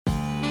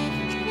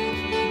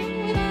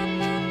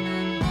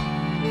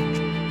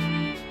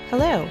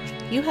Hello,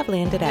 you have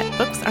landed at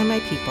Books Are My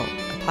People,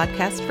 a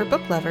podcast for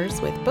book lovers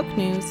with book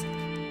news,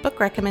 book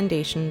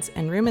recommendations,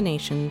 and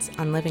ruminations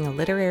on living a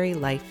literary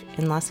life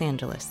in Los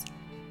Angeles.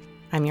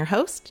 I'm your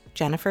host,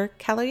 Jennifer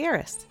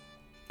Caloyeris,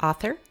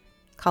 author,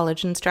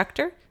 college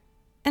instructor,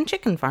 and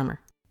chicken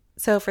farmer.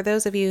 So for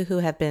those of you who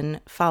have been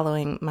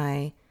following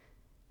my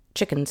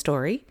chicken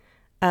story,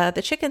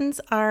 the chickens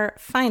are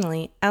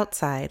finally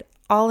outside,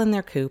 all in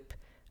their coop,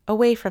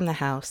 away from the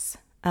house,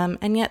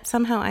 and yet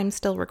somehow I'm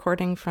still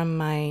recording from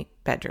my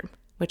bedroom,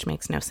 which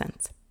makes no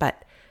sense.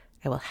 But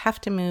I will have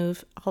to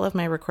move all of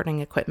my recording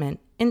equipment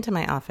into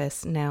my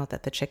office now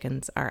that the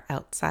chickens are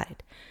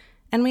outside.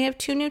 And we have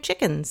 2 new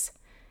chickens.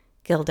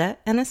 Gilda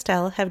and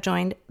Estelle have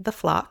joined the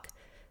flock.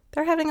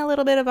 They're having a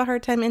little bit of a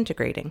hard time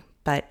integrating,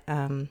 but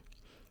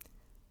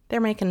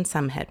they're making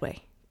some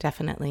headway.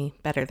 Definitely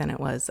better than it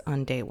was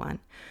on day 1.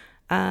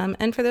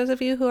 And for those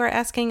of you who are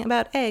asking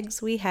about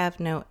eggs, we have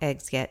no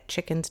eggs yet.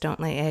 Chickens don't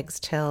lay eggs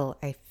till,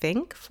 I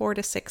think, 4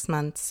 to 6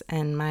 months,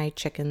 and my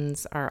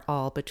chickens are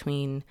all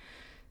between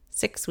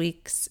 6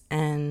 weeks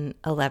and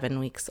 11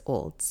 weeks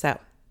old. So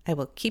I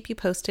will keep you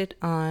posted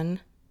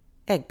on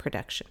egg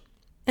production.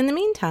 In the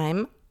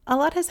meantime, a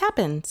lot has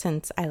happened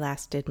since I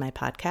last did my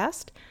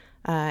podcast.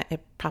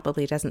 It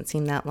probably doesn't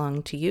seem that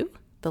long to you,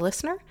 the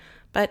listener,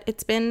 but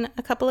it's been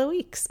a couple of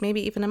weeks,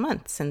 maybe even a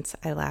month since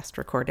I last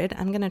recorded.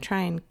 I'm going to try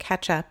and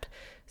catch up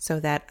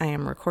so that I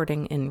am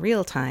recording in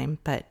real time,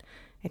 but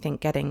I think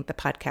getting the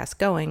podcast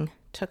going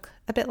took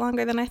a bit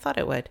longer than I thought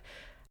it would.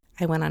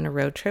 I went on a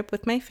road trip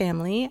with my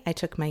family. I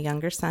took my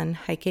younger son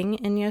hiking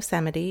in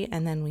Yosemite,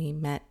 and then we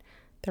met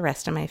the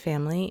rest of my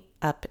family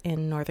up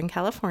in Northern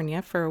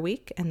California for a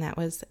week, and that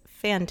was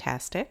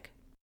fantastic.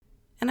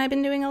 And I've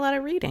been doing a lot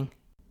of reading.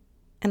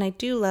 And I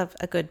do love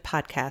a good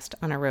podcast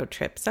on a road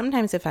trip.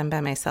 Sometimes if I'm by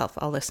myself,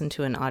 I'll listen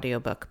to an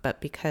audiobook, but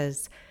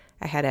because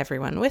I had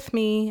everyone with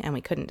me and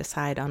we couldn't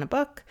decide on a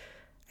book,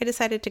 I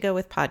decided to go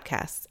with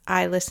podcasts.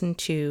 I listened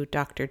to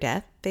Dr.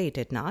 Death, they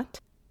did not,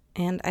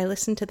 and I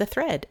listened to The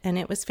Thread, and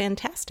it was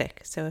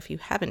fantastic. So if you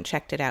haven't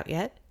checked it out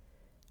yet,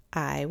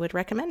 I would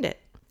recommend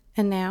it.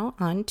 And now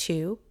on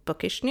to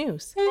bookish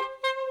news.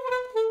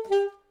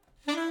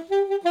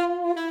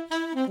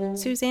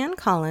 Suzanne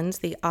Collins,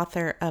 the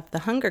author of the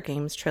Hunger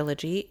Games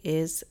trilogy,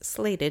 is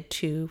slated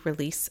to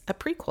release a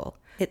prequel.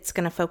 It's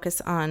going to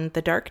focus on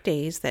the dark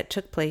days that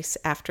took place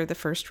after the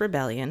First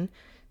Rebellion,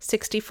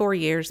 64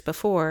 years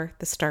before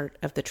the start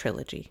of the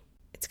trilogy.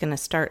 It's going to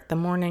start the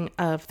morning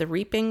of the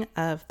reaping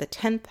of the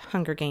 10th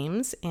Hunger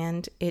Games,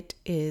 and it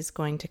is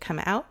going to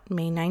come out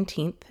May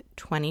 19th,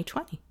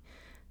 2020.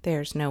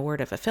 There's no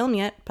word of a film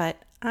yet, but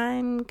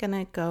I'm going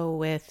to go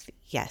with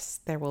yes,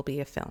 there will be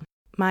a film.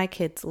 My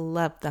kids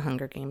love the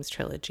Hunger Games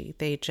trilogy.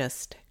 They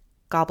just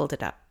gobbled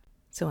it up.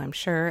 So I'm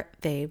sure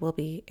they will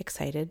be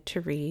excited to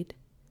read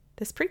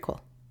this prequel.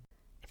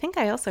 I think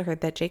I also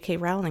heard that J.K.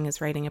 Rowling is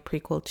writing a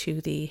prequel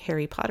to the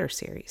Harry Potter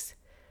series,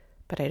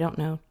 but I don't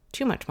know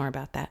too much more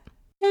about that.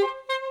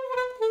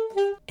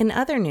 In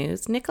other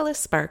news, Nicholas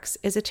Sparks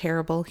is a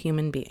terrible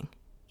human being.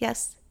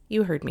 Yes,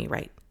 you heard me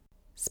right.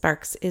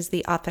 Sparks is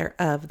the author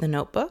of The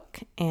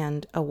Notebook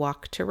and A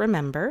Walk to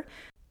Remember,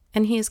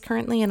 and he is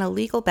currently in a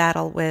legal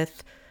battle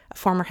with a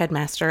former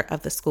headmaster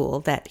of the school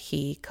that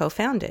he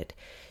co-founded,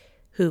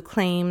 who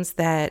claims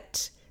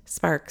that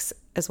Sparks,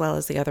 as well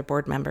as the other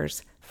board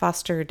members,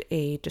 fostered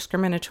a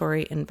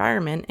discriminatory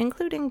environment,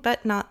 including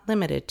but not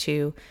limited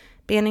to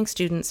banning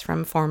students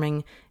from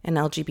forming an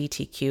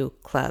LGBTQ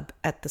club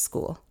at the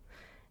school.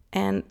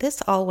 And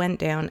this all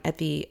went down at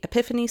the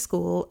Epiphany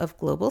School of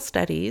Global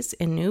Studies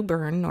in New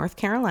Bern, North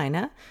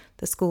Carolina.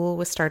 The school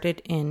was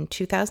started in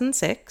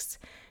 2006,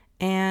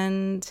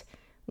 and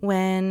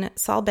when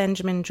Saul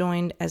Benjamin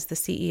joined as the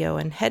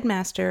CEO and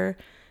headmaster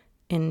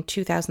in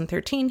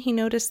 2013, he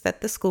noticed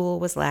that the school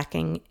was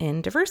lacking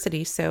in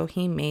diversity, so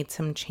he made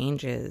some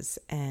changes,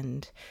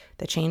 and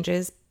the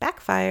changes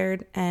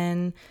backfired,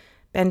 and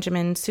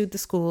Benjamin sued the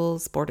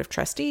school's board of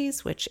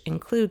trustees, which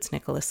includes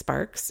Nicholas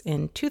Sparks,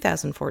 in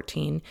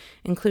 2014,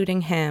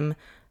 including him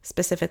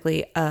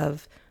specifically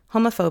of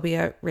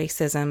homophobia,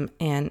 racism,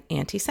 and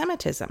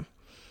anti-Semitism.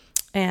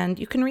 And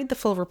you can read the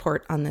full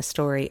report on this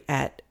story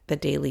at the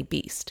Daily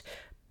Beast.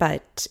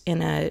 But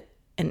in an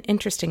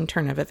interesting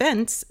turn of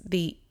events,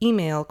 the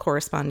email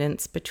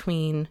correspondence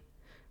between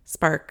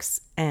Sparks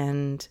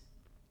and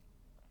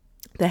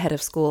the head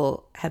of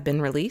school have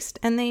been released,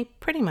 and they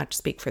pretty much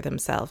speak for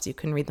themselves. You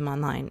can read them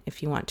online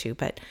if you want to,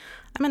 but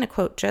I'm going to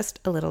quote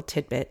just a little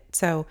tidbit.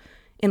 So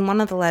in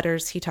one of the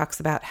letters, he talks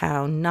about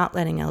how not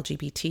letting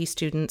LGBT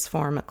students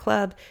form a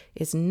club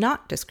is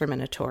not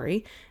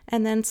discriminatory.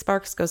 And then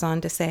Sparks goes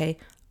on to say,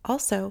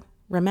 also,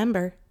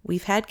 remember,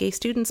 we've had gay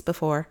students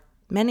before,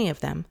 many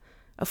of them.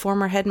 A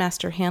former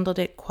headmaster handled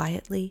it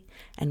quietly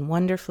and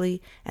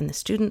wonderfully, and the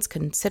students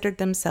considered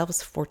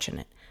themselves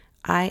fortunate.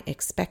 I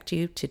expect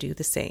you to do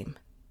the same.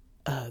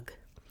 Ugh.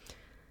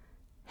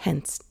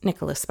 Hence,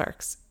 Nicholas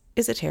Sparks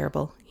is a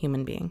terrible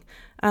human being.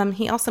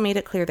 He also made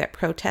it clear that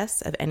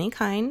protests of any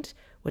kind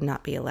would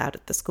not be allowed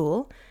at the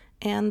school,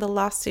 and the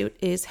lawsuit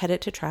is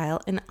headed to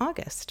trial in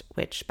August,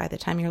 which by the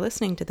time you're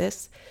listening to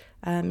this,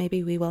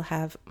 maybe we will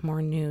have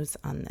more news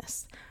on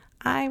this.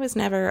 I was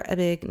never a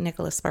big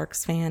Nicholas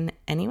Sparks fan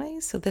anyway,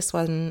 so this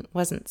one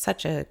wasn't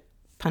such a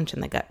punch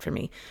in the gut for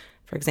me.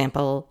 For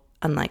example,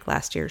 unlike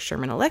last year's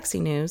Sherman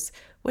Alexie news,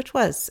 which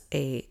was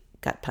a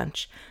gut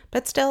punch.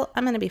 But still,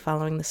 I'm going to be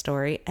following the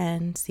story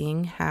and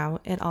seeing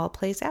how it all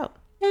plays out.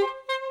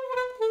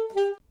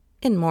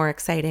 In more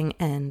exciting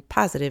and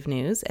positive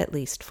news, at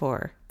least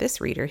for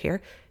this reader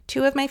here,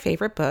 2 of my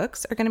favorite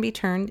books are going to be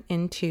turned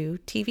into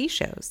TV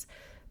shows.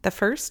 The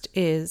first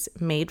is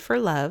Made for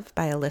Love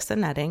by Alyssa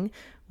Nutting,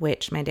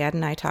 which my dad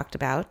and I talked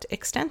about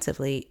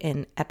extensively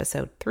in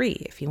episode 3,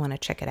 if you want to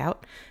check it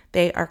out.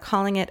 They are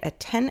calling it a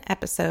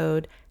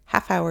 10-episode,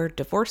 half-hour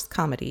divorce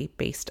comedy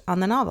based on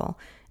the novel.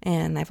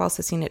 And I've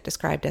also seen it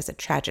described as a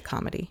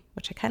tragicomedy,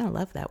 which I kind of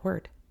love that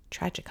word,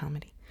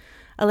 tragicomedy.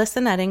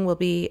 Alyssa Nutting will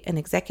be an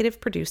executive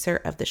producer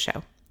of the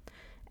show.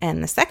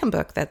 And the second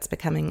book that's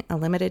becoming a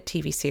limited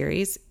TV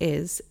series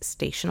is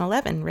Station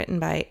 11, written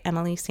by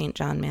Emily St.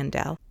 John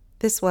Mandel.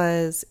 This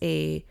was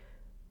a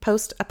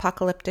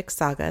post-apocalyptic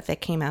saga that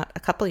came out a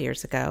couple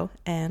years ago,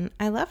 and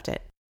I loved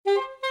it.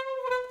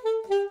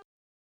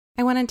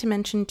 I wanted to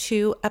mention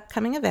 2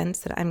 upcoming events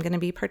that I'm going to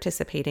be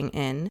participating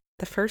in.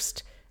 The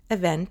first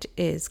event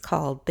is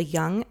called The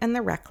Young and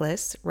the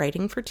Reckless,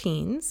 Writing for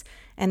Teens,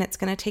 and it's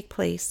going to take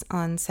place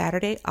on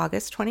Saturday,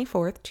 August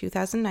 24th,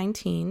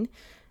 2019,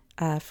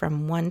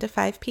 from 1 to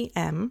 5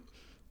 p.m.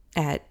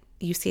 at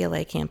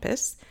UCLA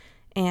campus,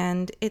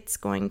 and it's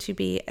going to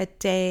be a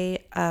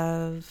day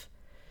of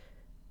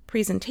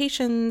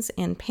presentations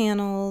and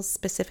panels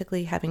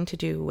specifically having to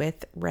do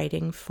with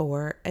writing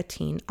for a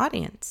teen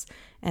audience.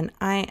 And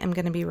I am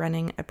going to be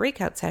running a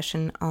breakout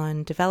session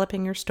on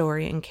developing your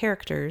story and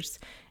characters,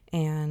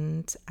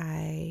 and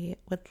I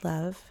would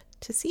love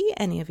to see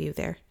any of you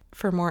there.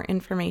 For more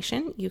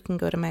information, you can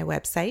go to my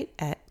website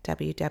at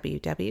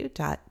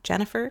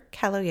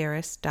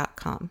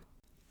www.jennifercaloyeris.com.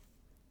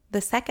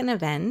 The second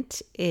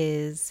event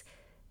is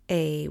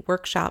a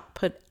workshop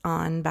put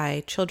on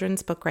by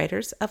children's book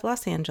writers of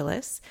Los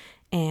Angeles,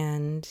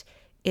 and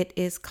it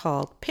is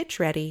called Pitch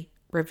Ready,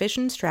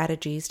 Revision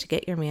Strategies to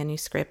Get Your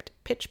Manuscript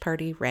Pitch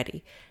Party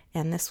Ready.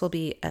 And this will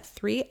be a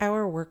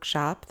 3-hour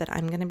workshop that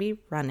I'm going to be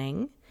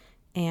running,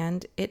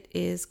 and it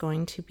is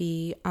going to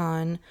be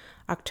on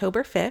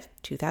October 5th,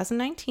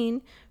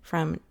 2019,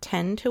 from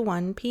 10 to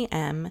 1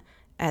 p.m.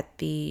 at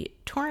the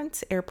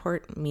Torrance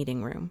Airport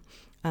Meeting Room.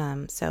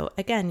 So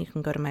again, you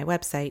can go to my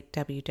website,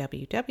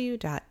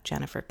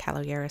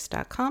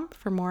 www.jennifercaloyeris.com,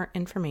 for more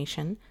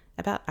information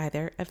about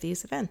either of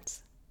these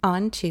events.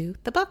 On to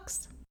the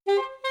books.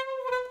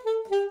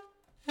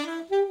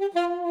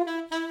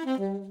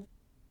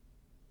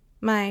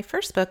 My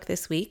first book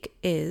this week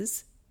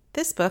is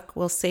This Book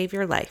Will Save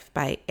Your Life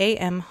by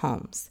A.M.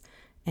 Holmes,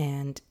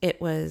 and it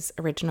was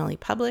originally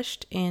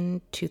published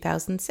in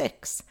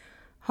 2006.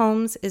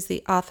 Holmes is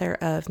the author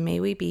of May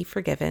We Be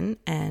Forgiven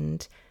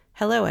and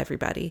Hello,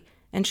 Everybody,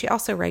 and she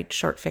also writes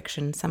short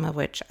fiction, some of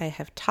which I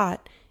have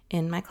taught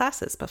in my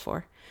classes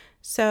before.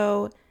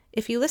 So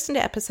if you listen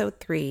to episode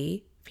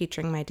 3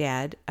 featuring my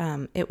dad,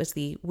 it was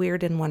the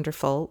Weird and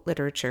Wonderful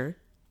Literature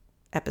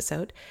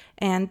episode,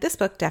 and this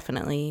book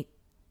definitely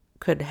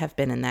could have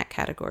been in that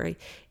category.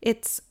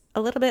 It's a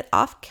little bit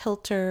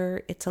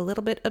off-kilter, it's a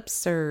little bit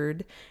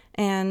absurd,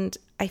 and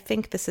I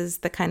think this is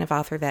the kind of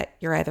author that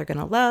you're either going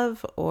to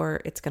love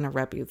or it's going to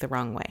rub you the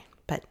wrong way,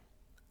 but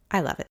I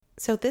love it.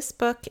 So this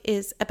book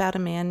is about a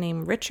man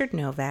named Richard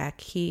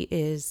Novak. He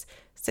is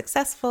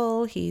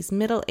successful, he's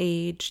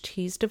middle-aged,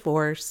 he's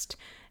divorced,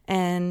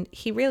 and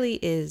he really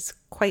is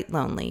quite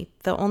lonely.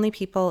 The only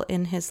people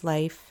in his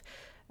life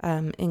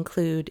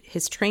include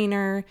his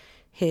trainer,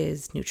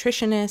 his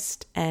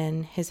nutritionist,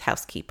 and his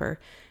housekeeper.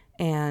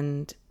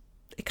 And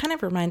it kind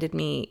of reminded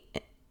me,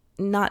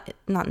 not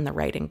in the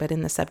writing, but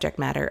in the subject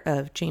matter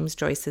of James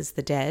Joyce's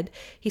The Dead.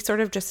 He's sort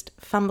of just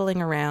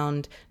fumbling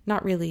around,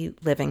 not really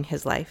living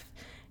his life.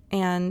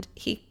 And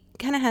he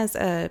kind of has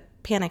a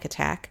panic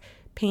attack.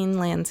 Pain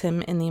lands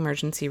him in the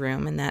emergency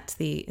room, and that's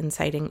the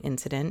inciting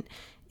incident.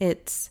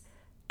 It's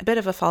a bit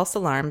of a false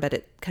alarm, but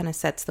it kind of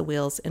sets the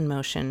wheels in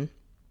motion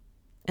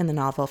in the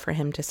novel for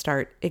him to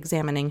start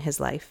examining his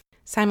life.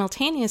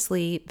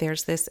 Simultaneously,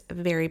 there's this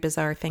very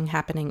bizarre thing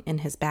happening in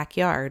his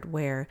backyard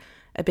where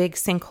a big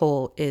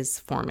sinkhole is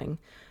forming,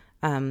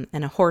 and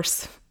a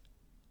horse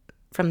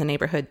from the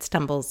neighborhood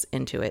stumbles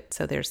into it.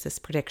 So there's this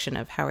prediction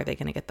of how are they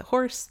going to get the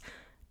horse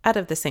out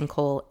of the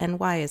sinkhole, and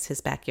why is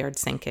his backyard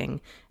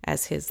sinking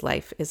as his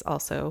life is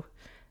also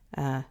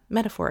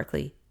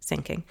metaphorically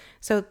sinking.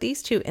 So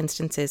these two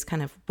instances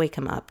kind of wake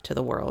him up to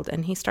the world,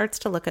 and he starts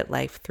to look at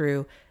life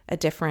through a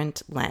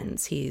different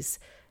lens. He's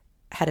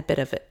had a bit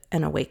of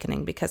an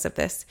awakening because of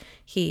this.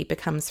 He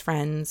becomes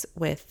friends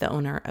with the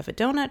owner of a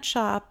donut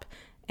shop,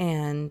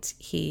 and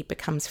he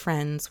becomes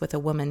friends with a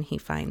woman he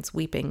finds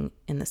weeping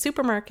in the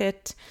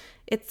supermarket.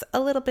 It's a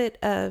little bit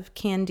of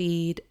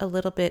Candide, a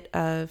little bit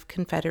of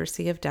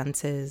Confederacy of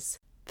Dunces.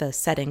 The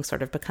setting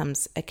sort of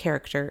becomes a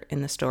character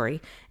in the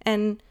story.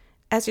 And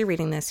as you're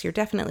reading this, you're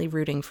definitely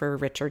rooting for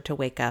Richard to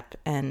wake up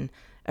and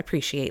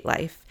appreciate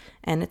life.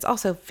 And it's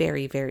also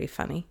very, very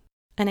funny.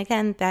 And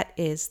again, that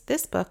is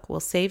This Book Will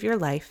Save Your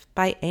Life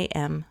by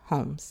A.M.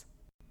 Homes.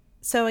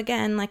 So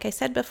again, like I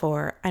said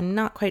before, I'm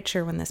not quite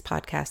sure when this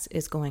podcast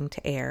is going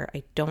to air.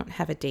 I don't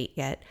have a date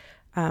yet.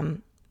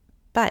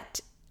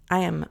 But I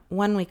am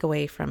 1 week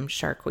away from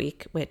Shark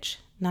Week, which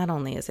not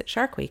only is it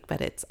Shark Week, but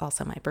it's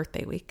also my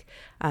birthday week.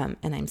 And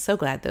I'm so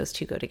glad those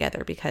two go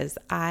together because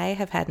I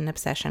have had an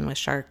obsession with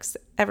sharks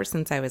ever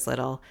since I was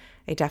little.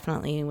 I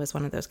definitely was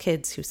one of those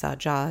kids who saw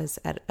Jaws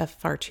at a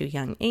far too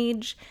young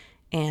age.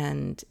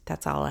 And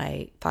that's all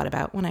I thought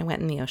about when I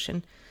went in the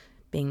ocean,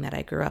 being that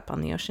I grew up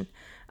on the ocean.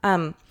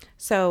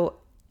 So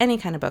any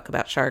kind of book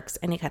about sharks,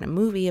 any kind of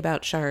movie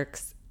about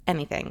sharks,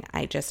 anything,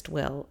 I just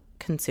will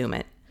consume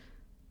it,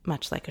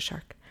 much like a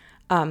shark.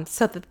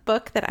 So the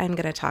book that I'm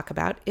going to talk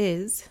about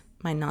is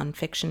my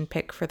nonfiction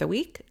pick for the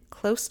week,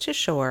 Close to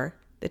Shore,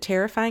 The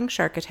Terrifying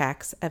Shark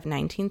Attacks of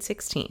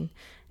 1916.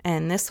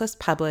 And this was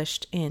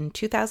published in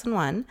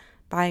 2001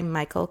 by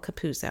Michael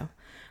Capuzzo.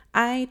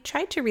 I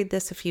tried to read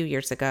this a few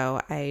years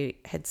ago. I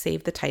had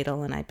saved the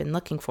title and I'd been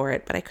looking for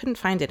it, but I couldn't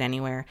find it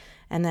anywhere.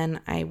 And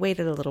then I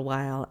waited a little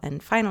while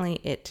and finally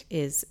it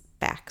is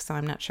back. So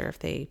I'm not sure if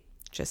they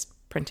just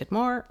printed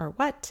more or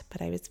what,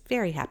 but I was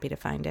very happy to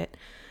find it.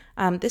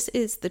 This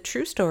is the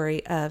true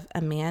story of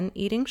a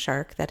man-eating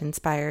shark that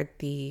inspired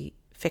the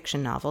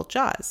fiction novel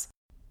Jaws.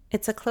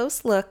 It's a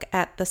close look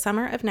at the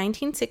summer of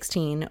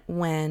 1916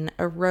 when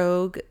a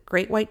rogue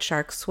great white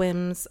shark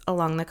swims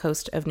along the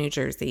coast of New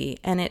Jersey,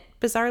 and it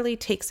bizarrely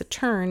takes a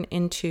turn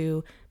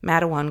into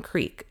Matawan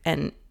Creek.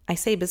 And I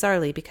say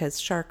bizarrely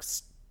because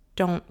sharks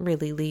don't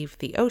really leave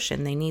the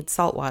ocean. They need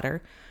salt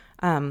water.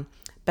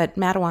 But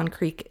Matawan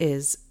Creek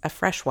is a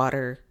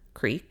freshwater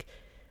creek,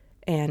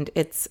 and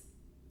it's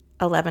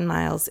 11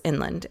 miles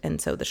inland. And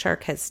so the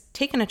shark has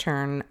taken a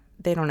turn.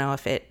 They don't know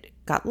if it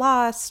got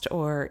lost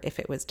or if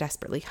it was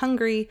desperately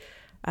hungry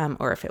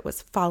or if it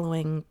was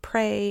following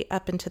prey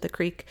up into the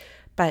creek.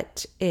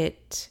 But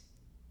it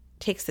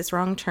takes this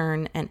wrong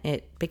turn and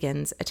it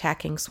begins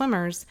attacking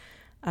swimmers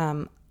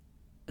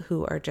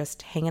who are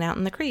just hanging out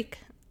in the creek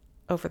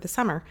over the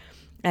summer.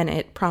 And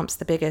it prompts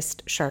the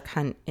biggest shark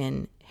hunt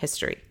in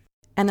history.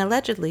 And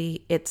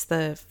allegedly, it's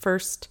the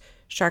first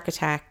shark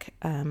attack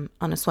on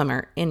a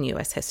swimmer in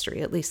U.S.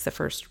 history, at least the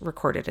first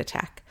recorded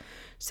attack.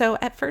 So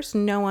at first,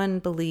 no one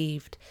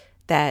believed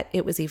that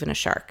it was even a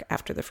shark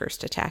after the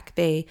first attack.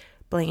 They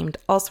blamed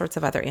all sorts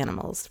of other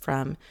animals,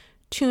 from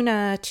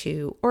tuna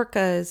to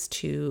orcas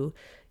to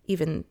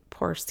even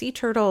poor sea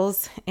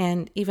turtles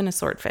and even a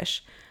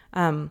swordfish.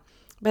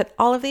 But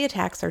all of the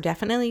attacks are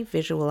definitely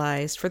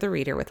visualized for the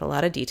reader with a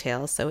lot of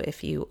detail. So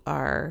if you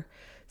are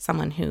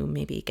someone who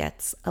maybe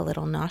gets a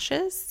little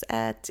nauseous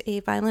at a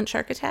violent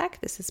shark attack,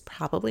 this is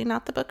probably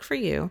not the book for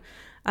you.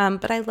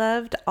 But I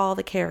loved all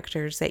the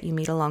characters that you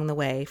meet along the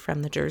way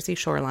from the Jersey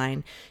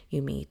shoreline.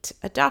 You meet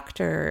a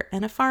doctor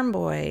and a farm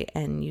boy,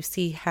 and you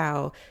see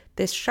how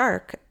this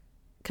shark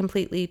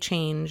completely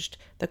changed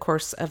the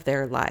course of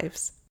their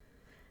lives.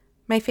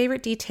 My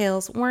favorite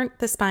details weren't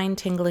the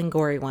spine-tingling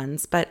gory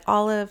ones, but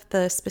all of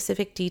the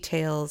specific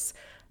details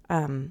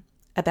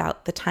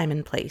about the time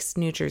and place,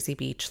 New Jersey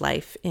beach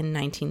life in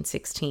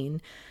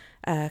 1916.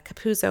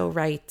 Capuzzo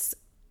writes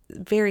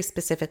very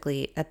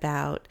specifically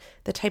about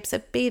the types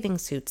of bathing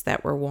suits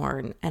that were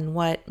worn and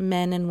what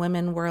men and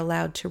women were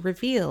allowed to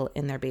reveal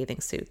in their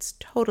bathing suits,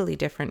 totally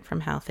different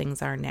from how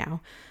things are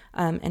now.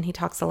 And he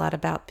talks a lot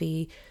about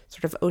the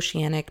sort of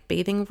oceanic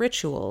bathing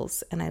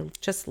rituals, and I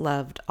just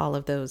loved all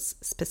of those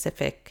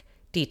specific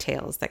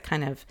details that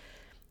kind of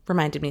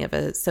reminded me of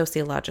a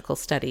sociological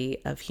study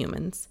of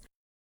humans.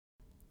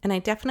 And I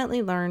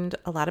definitely learned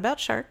a lot about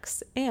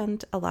sharks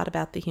and a lot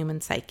about the human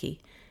psyche.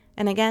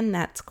 And again,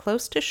 that's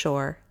Close to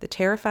Shore, The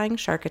Terrifying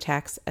Shark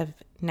Attacks of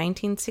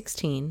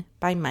 1916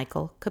 by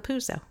Michael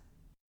Capuzzo.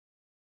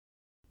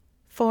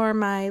 For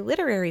my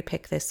literary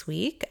pick this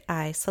week,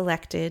 I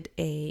selected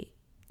a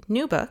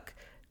new book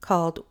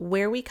called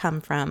Where We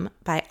Come From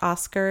by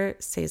Oscar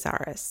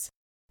Cesares.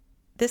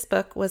 This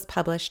book was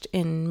published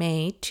in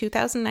May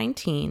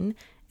 2019,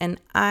 and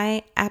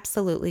I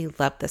absolutely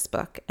love this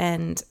book,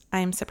 and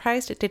I'm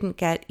surprised it didn't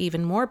get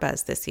even more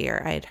buzz this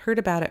year. I had heard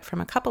about it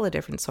from a couple of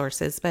different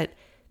sources, but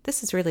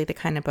this is really the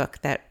kind of book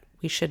that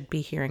we should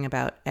be hearing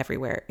about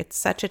everywhere. It's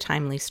such a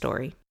timely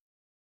story.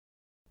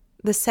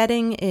 The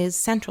setting is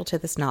central to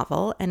this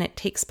novel, and it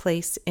takes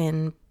place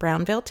in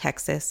Brownville,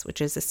 Texas, which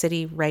is a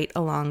city right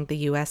along the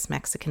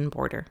U.S.-Mexican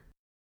border.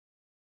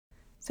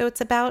 So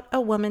it's about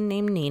a woman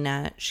named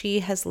Nina.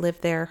 She has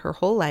lived there her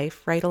whole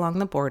life, right along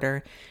the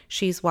border.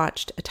 She's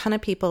watched a ton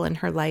of people in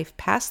her life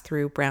pass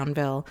through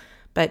Brownville,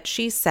 but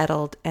she's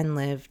settled and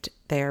lived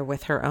there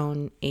with her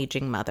own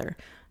aging mother.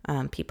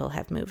 People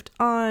have moved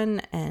on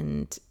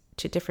and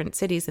to different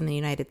cities in the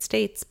United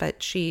States,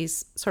 but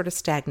she's sort of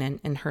stagnant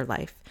in her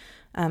life.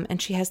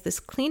 And she has this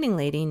cleaning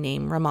lady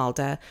named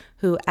Romalda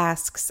who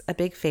asks a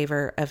big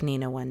favor of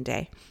Nina one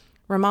day.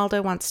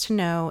 Romalda wants to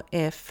know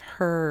if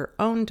her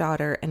own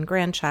daughter and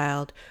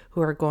grandchild,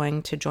 who are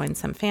going to join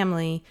some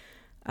family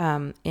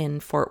in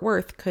Fort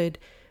Worth, could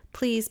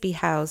please be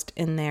housed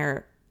in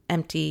their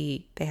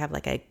empty, they have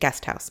like a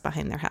guest house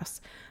behind their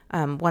house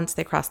once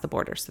they cross the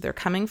border. So they're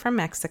coming from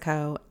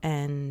Mexico,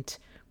 and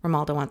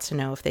Romalda wants to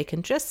know if they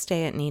can just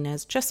stay at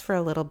Nina's just for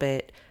a little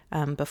bit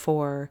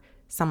before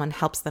someone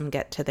helps them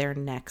get to their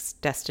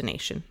next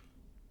destination.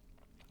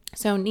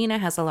 So Nina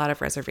has a lot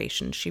of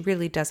reservations. She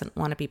really doesn't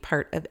want to be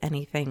part of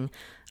anything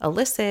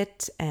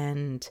illicit,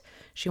 and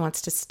she wants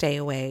to stay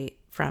away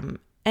from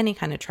any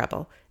kind of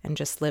trouble and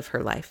just live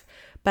her life.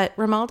 But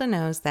Romalda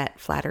knows that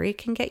flattery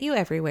can get you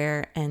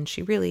everywhere, and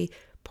she really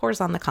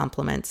pours on the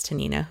compliments to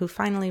Nina, who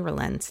finally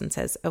relents and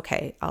says,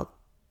 okay, I'll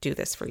do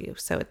this for you.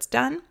 So it's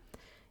done.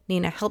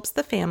 Nina helps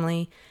the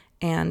family,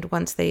 and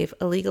once they've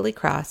illegally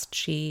crossed,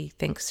 she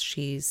thinks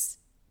she's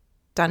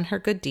done her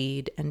good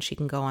deed and she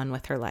can go on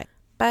with her life.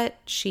 But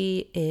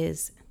she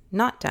is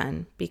not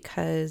done,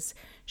 because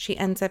she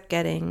ends up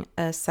getting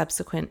a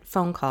subsequent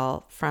phone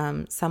call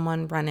from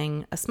someone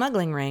running a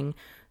smuggling ring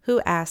who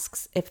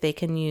asks if they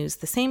can use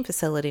the same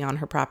facility on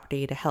her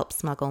property to help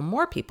smuggle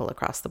more people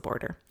across the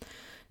border.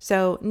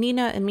 So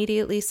Nina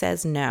immediately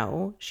says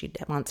no. She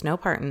wants no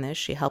part in this.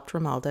 She helped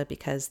Romalda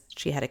because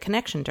she had a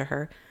connection to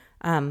her.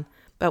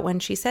 But when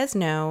she says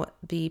no,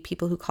 the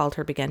people who called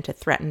her began to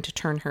threaten to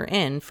turn her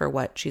in for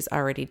what she's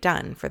already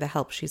done, for the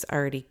help she's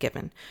already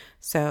given.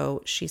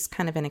 So she's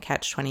kind of in a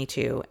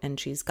catch-22, and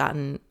she's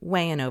gotten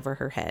way in over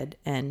her head,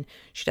 and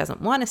she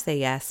doesn't want to say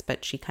yes,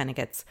 but she kind of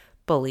gets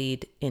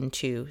bullied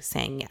into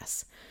saying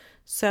yes.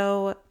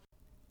 So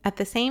at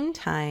the same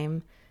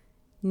time,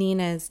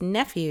 Nina's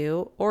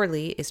nephew,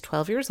 Orly, is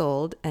 12 years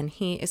old, and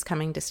he is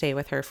coming to stay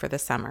with her for the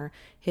summer.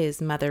 His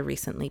mother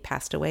recently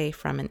passed away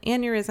from an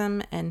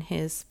aneurysm, and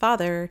his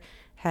father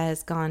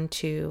has gone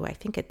to, I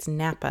think it's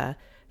Napa,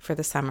 for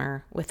the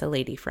summer with a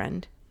lady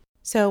friend.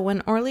 So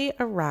when Orly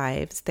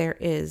arrives, there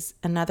is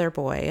another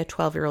boy, a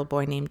 12-year-old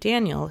boy named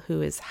Daniel,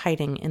 who is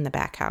hiding in the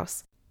back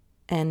house.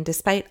 And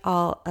despite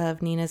all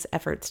of Nina's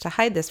efforts to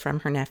hide this from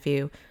her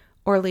nephew,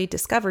 Orly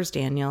discovers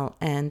Daniel,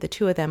 and the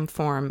two of them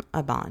form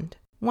a bond.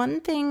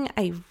 One thing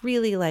I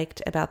really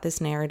liked about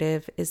this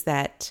narrative is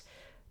that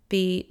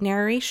the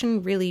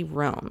narration really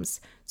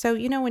roams. So,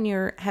 when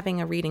you're having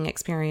a reading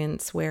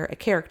experience where a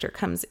character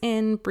comes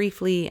in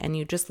briefly and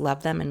you just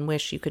love them and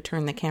wish you could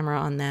turn the camera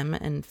on them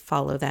and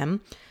follow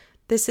them,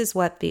 this is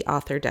what the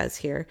author does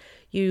here.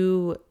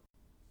 You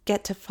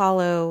get to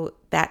follow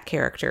that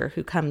character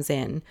who comes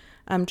in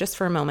just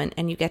for a moment,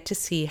 and you get to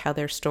see how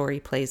their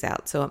story plays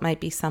out. So it might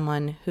be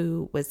someone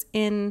who was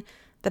in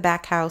the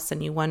back house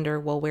and you wonder,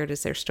 well, where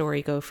does their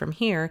story go from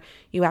here?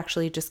 You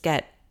actually just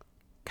get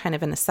kind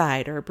of an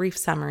aside or a brief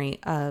summary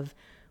of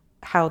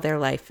how their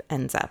life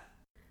ends up.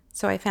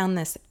 So I found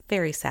this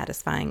very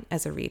satisfying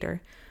as a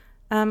reader.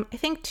 I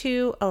think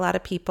too, a lot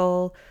of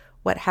people,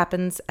 what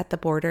happens at the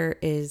border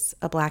is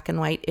a black and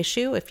white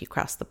issue. If you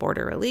cross the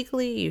border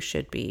illegally, you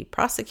should be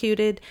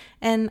prosecuted.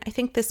 And I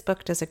think this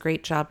book does a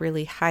great job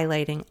really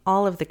highlighting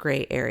all of the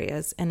gray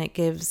areas, and it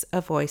gives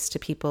a voice to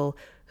people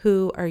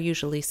who are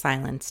usually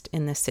silenced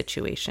in this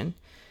situation.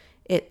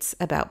 It's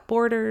about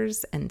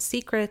borders and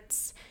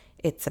secrets,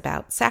 it's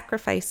about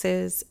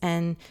sacrifices,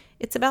 and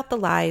it's about the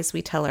lies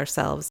we tell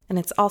ourselves, and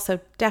it's also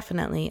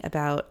definitely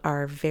about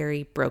our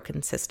very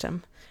broken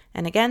system.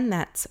 And again,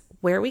 that's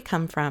Where We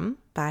Come From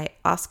by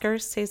Oscar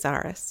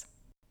Cesares.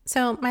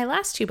 So my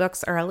last two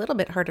books are a little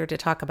bit harder to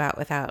talk about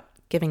without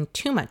giving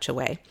too much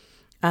away.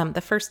 The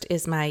first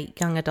is my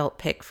young adult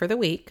pick for the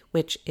week,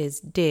 which is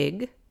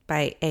Dig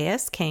by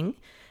A.S. King.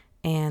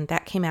 And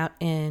that came out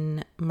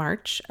in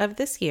March of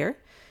this year.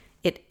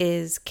 It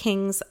is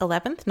King's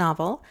 11th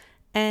novel,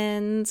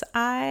 and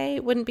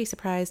I wouldn't be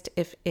surprised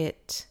if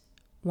it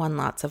won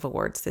lots of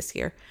awards this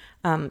year.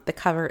 The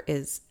cover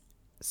is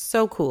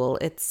so cool.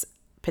 It's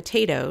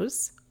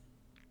potatoes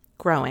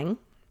growing,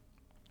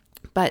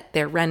 but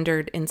they're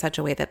rendered in such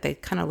a way that they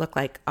kind of look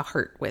like a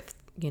heart with,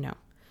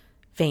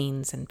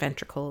 veins and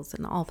ventricles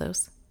and all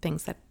those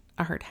things that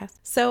a heart has.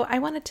 So I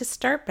wanted to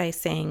start by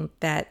saying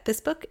that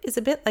this book is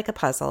a bit like a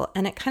puzzle,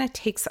 and it kind of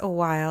takes a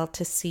while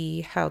to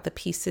see how the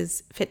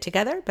pieces fit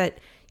together, but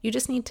you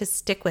just need to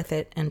stick with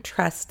it and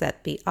trust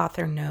that the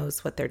author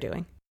knows what they're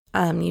doing.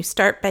 You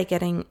start by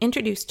getting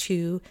introduced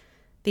to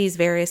these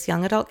various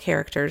young adult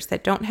characters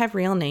that don't have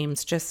real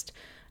names, just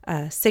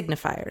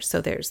signifiers. So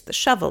there's the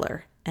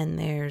shoveler, and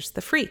there's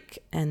the freak,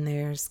 and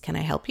there's Can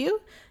I Help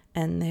You?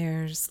 And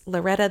there's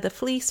Loretta the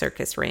flea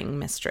circus ring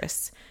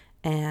mistress,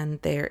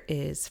 and there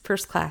is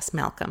First Class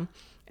Malcolm.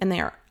 And they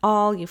are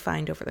all, you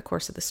find over the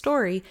course of the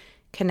story,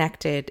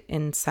 connected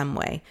in some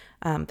way.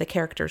 The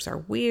characters are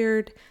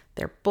weird,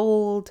 they're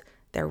bold,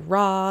 they're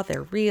raw,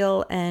 they're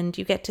real, and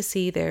you get to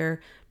see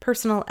their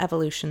personal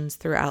evolutions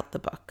throughout the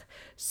book.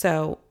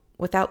 So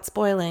without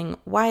spoiling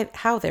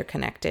how they're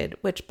connected,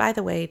 which, by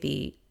the way,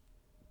 the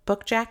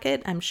book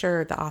jacket, I'm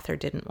sure the author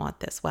didn't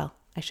want this. Well,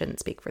 I shouldn't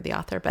speak for the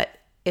author, but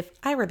if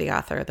I were the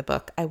author of the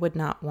book, I would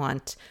not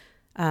want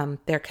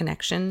their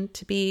connection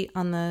to be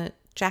on the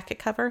jacket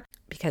cover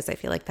because I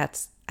feel like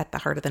that's at the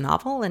heart of the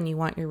novel and you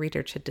want your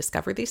reader to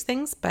discover these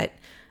things, but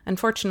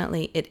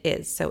unfortunately it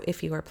is. So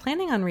if you are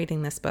planning on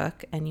reading this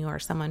book and you are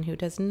someone who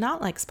does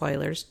not like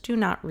spoilers, do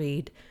not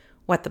read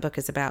what the book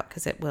is about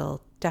because it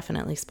will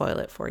definitely spoil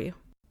it for you.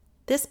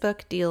 This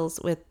book deals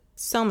with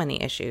so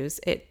many issues.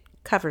 It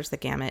covers the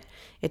gamut.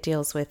 It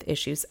deals with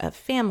issues of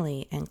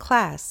family and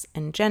class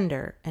and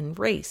gender and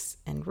race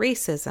and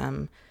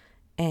racism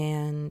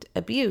and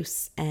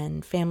abuse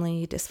and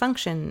family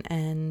dysfunction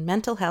and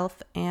mental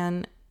health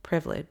and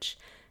privilege.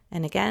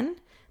 And again,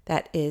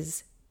 that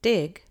is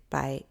Dig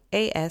by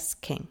A.S.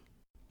 King.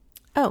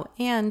 Oh,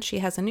 and she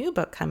has a new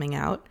book coming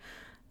out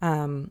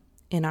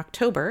in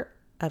October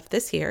of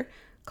this year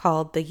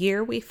called The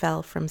Year We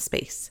Fell from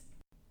Space.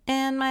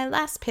 And my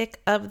last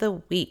pick of the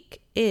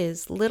week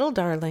is Little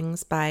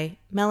Darlings by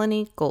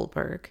Melanie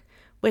Goldberg,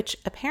 which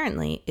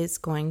apparently is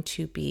going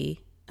to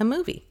be a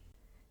movie.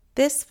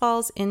 This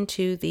falls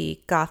into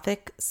the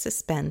gothic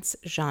suspense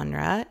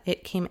genre.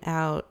 It came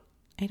out,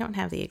 I don't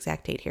have the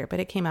exact date here, but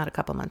it came out a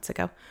couple months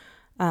ago.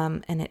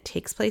 And it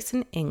takes place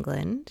in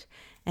England,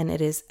 and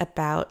it is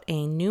about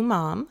a new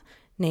mom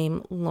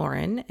named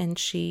Lauren, and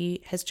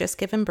she has just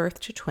given birth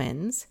to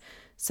twins.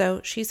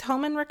 So she's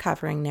home and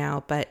recovering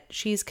now, but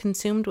she's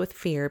consumed with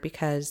fear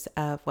because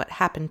of what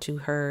happened to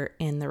her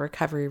in the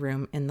recovery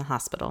room in the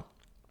hospital.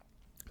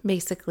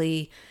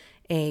 Basically,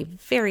 a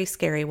very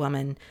scary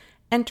woman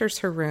enters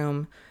her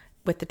room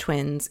with the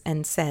twins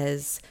and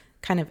says,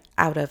 kind of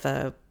out of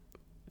a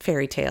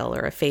fairy tale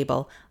or a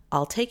fable,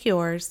 "I'll take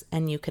yours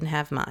and you can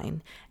have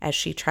mine," as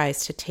she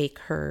tries to take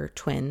her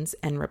twins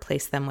and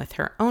replace them with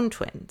her own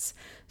twins.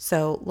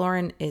 So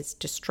Lauren is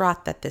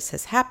distraught that this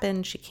has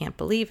happened. She can't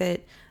believe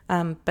it,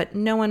 but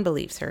no one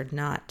believes her.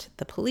 Not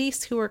the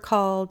police who were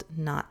called,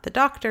 not the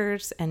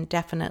doctors, and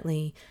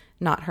definitely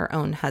not her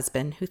own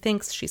husband, who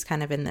thinks she's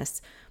kind of in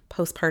this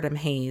postpartum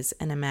haze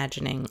and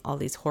imagining all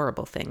these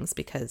horrible things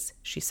because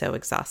she's so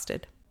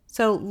exhausted.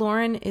 So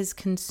Lauren is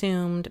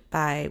consumed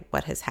by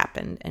what has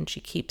happened, and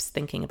she keeps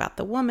thinking about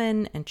the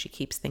woman, and she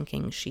keeps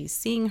thinking she's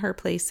seeing her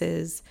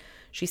places.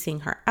 She's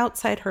seeing her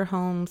outside her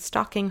home,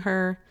 stalking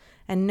her,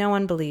 and no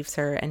one believes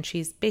her, and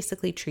she's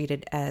basically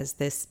treated as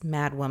this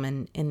mad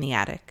woman in the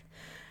attic.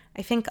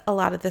 I think a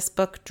lot of this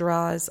book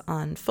draws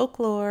on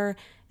folklore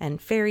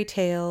and fairy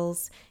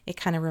tales. It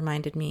kind of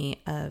reminded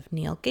me of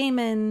Neil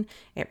Gaiman.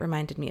 It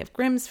reminded me of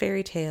Grimm's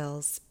fairy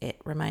tales. It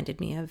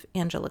reminded me of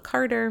Angela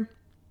Carter.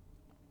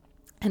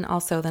 And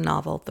also the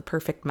novel, The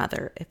Perfect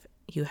Mother, if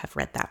you have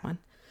read that one.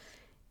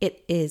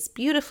 It is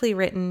beautifully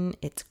written,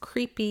 it's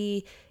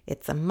creepy,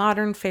 it's a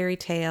modern fairy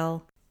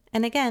tale.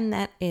 And again,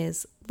 that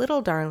is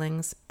Little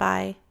Darlings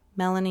by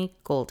Melanie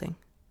Golding.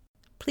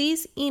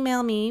 Please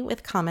email me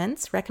with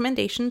comments,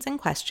 recommendations, and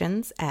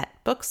questions at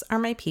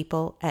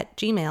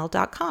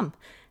booksaremypeople@gmail.com.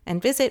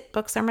 And visit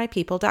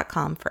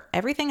booksaremypeople.com for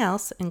everything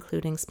else,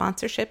 including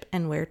sponsorship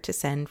and where to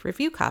send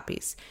review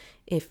copies.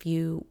 If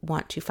you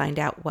want to find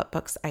out what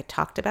books I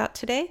talked about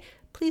today,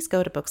 please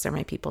go to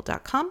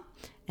booksaremypeople.com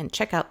and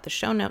check out the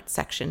show notes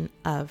section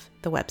of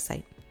the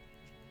website.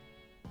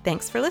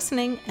 Thanks for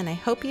listening, and I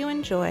hope you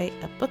enjoy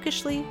a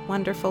bookishly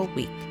wonderful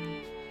week.